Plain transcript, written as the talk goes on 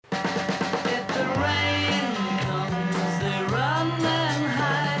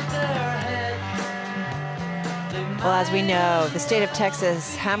As we know, the state of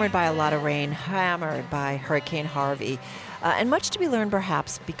Texas hammered by a lot of rain, hammered by Hurricane Harvey. And much to be learned,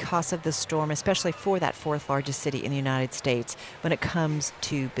 perhaps, because of the storm, especially for that fourth largest city in the United States when it comes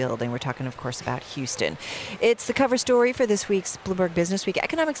to building. We're talking, of course, about Houston. It's the cover story for this week's Bloomberg Businessweek.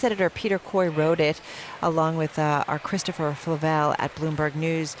 Economics editor Cory wrote it, along with our Christopher Flavel at Bloomberg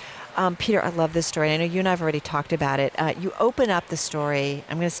News. Peter, I love this story. I know you and I have already talked about it. You open up the story.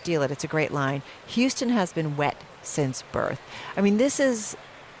 I'm going to steal it. It's a great line. Houston has been wet since birth. I mean, this is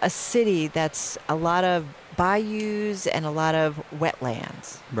a city that's a lot of bayous and a lot of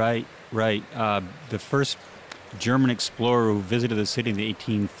wetlands. Right. The first German explorer who visited the city in the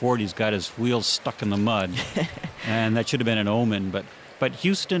 1840s got his wheels stuck in the mud, and that should have been an omen. But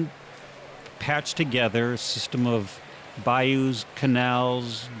Houston patched together a system of bayous,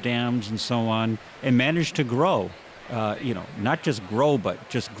 canals, dams, and so on, and managed to grow. Not just grow, but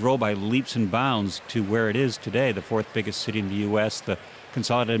just grow by leaps and bounds to where it is today, the fourth biggest city in the U.S. The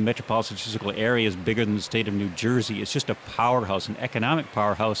consolidated metropolitan statistical area is bigger than the state of New Jersey. It's just a powerhouse, an economic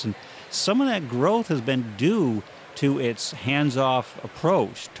powerhouse, and some of that growth has been due to its hands-off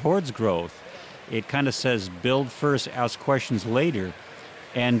approach towards growth. It kind of says build first, ask questions later,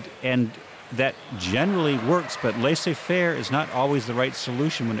 and that generally works, but laissez-faire is not always the right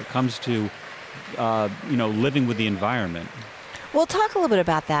solution when it comes to living with the environment. We'll talk a little bit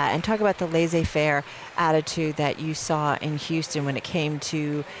about that and talk about the laissez-faire attitude that you saw in Houston when it came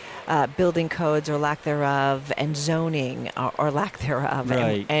to building codes or lack thereof, and zoning or lack thereof,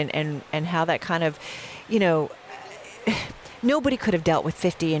 right. and how that kind of, nobody could have dealt with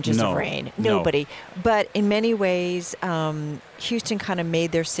 50 inches of rain. Nobody. No. But in many ways, Houston kind of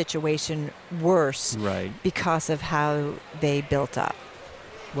made their situation worse because of how they built up.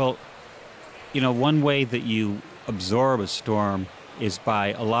 Well, one way that you absorb a storm is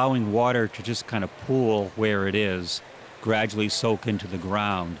by allowing water to just kind of pool where it is, gradually soak into the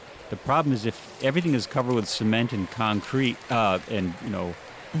ground. The problem is if everything is covered with cement and concrete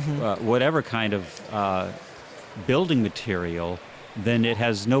whatever kind of building material, then it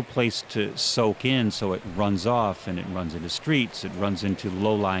has no place to soak in, so it runs off and it runs into streets, it runs into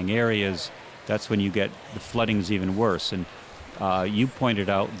low-lying areas. That's when you get the flooding is even worse. And you pointed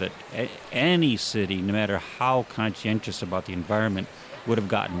out that any city, no matter how conscientious about the environment, would have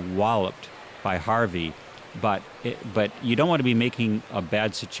gotten walloped by Harvey. But you don't want to be making a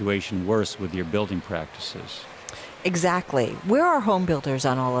bad situation worse with your building practices. Exactly. Where are home builders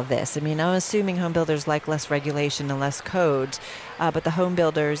on all of this? I mean, I'm assuming home builders like less regulation and less codes, but the home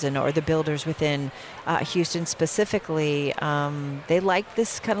builders or the builders within Houston specifically, they like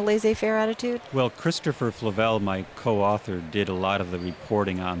this kind of laissez-faire attitude? Well, Christopher Flavel, my co-author, did a lot of the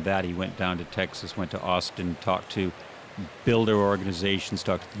reporting on that. He went down to Texas, went to Austin, talked to builder organizations,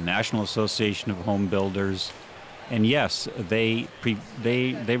 talked to the National Association of Home Builders. And yes, they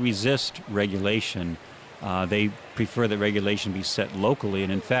resist regulation. They prefer that regulation be set locally,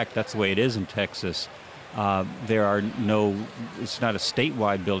 and in fact, that's the way it is in Texas. It's not a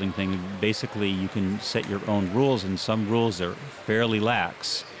statewide building thing. Basically, you can set your own rules, and some rules are fairly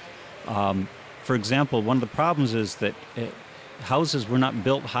lax. For example, one of the problems is that houses were not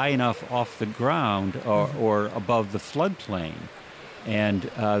built high enough off the ground or above the floodplain,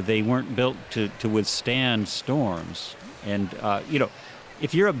 and they weren't built to withstand storms. And,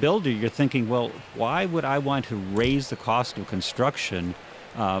 if you're a builder, you're thinking, well, why would I want to raise the cost of construction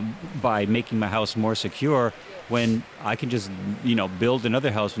by making my house more secure when I can just, build another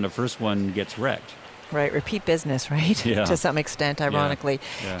house when the first one gets wrecked? Right, repeat business, right? Yeah. To some extent, ironically.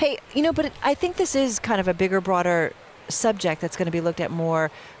 Yeah. Hey, but I think this is kind of a bigger, broader subject that's going to be looked at more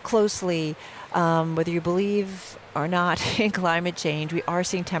closely, whether you believe or not in climate change. We are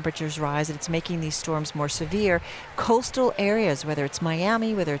seeing temperatures rise, and it's making these storms more severe. Coastal areas, whether it's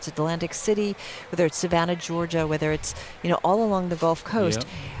Miami, whether it's Atlantic City, whether it's Savannah, Georgia, whether it's all along the Gulf Coast,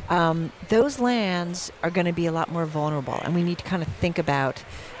 those lands are going to be a lot more vulnerable, and we need to kind of think about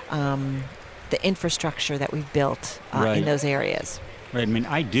the infrastructure that we've built in those areas. Right. I mean,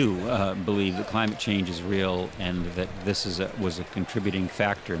 I do believe that climate change is real, and that this was a contributing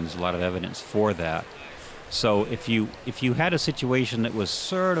factor, and there's a lot of evidence for that. So if you had a situation that was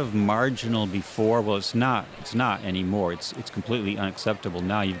sort of marginal before, well, it's not anymore. It's completely unacceptable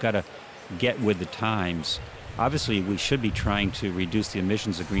now. You've got to get with the times. Obviously, we should be trying to reduce the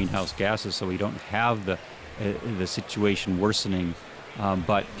emissions of greenhouse gases so we don't have the situation worsening.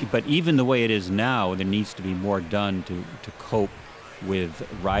 But even the way it is now, there needs to be more done to cope with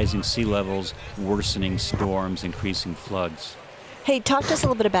rising sea levels, worsening storms, increasing floods. Hey, talk to us a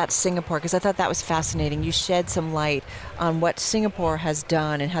little bit about Singapore, because I thought that was fascinating. You shed some light on what Singapore has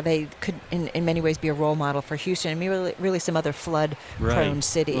done and how they could, in many ways, be a role model for Houston and really some other flood-prone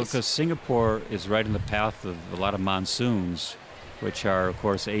cities. Well, because Singapore is right in the path of a lot of monsoons, which are, of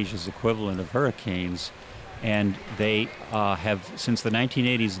course, Asia's equivalent of hurricanes. And they have, since the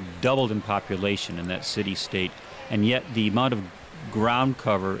 1980s, doubled in population in that city-state. And yet the amount of ground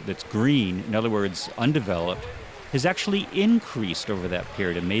cover that's green, in other words, undeveloped, has actually increased over that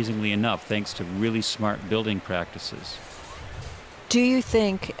period, amazingly enough, thanks to really smart building practices. Do you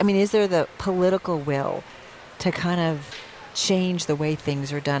think, is there the political will to kind of change the way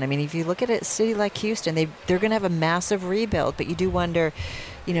things are done? If you look at a city like Houston, they're going to have a massive rebuild, but you do wonder,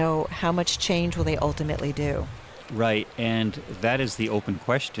 how much change will they ultimately do? Right, and that is the open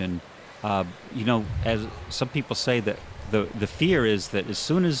question. As some people say, that the fear is that as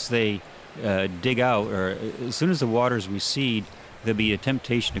soon as they dig out, or as soon as the waters recede, there'll be a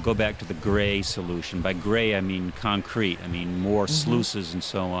temptation to go back to the gray solution. By gray, I mean concrete. More sluices and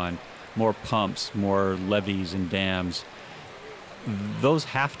so on, more pumps, more levees and dams. Those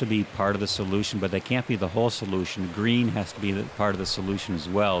have to be part of the solution, but they can't be the whole solution. Green has to be part of the solution as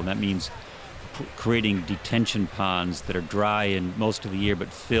well, and that means creating detention ponds that are dry in most of the year but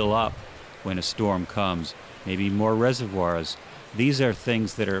fill up when a storm comes. Maybe more reservoirs. These are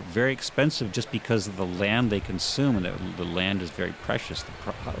things that are very expensive just because of the land they consume, and the land is very precious.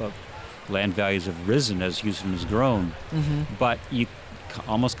 The land values have risen as Houston has grown. But you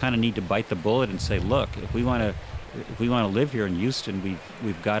almost kind of need to bite the bullet and say, look, if we want to live here in Houston,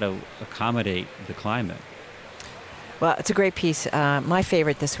 we've got to accommodate the climate. Well, it's a great piece. My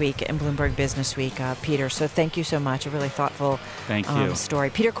favorite this week in Bloomberg Businessweek, Peter. So thank you so much. A really thoughtful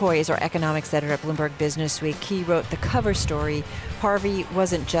story. Peter Cory is our economics editor at Bloomberg Businessweek. He wrote the cover story, Harvey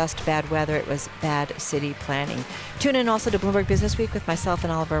wasn't just bad weather, it was bad city planning. Tune in also to Bloomberg Businessweek with myself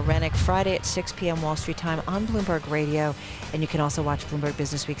and Oliver Rennick, Friday at 6 p.m. Wall Street time on Bloomberg Radio. And you can also watch Bloomberg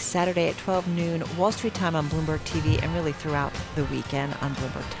Businessweek Saturday at 12 noon Wall Street time on Bloomberg TV, and really throughout the weekend on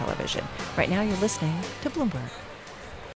Bloomberg Television. Right now you're listening to Bloomberg.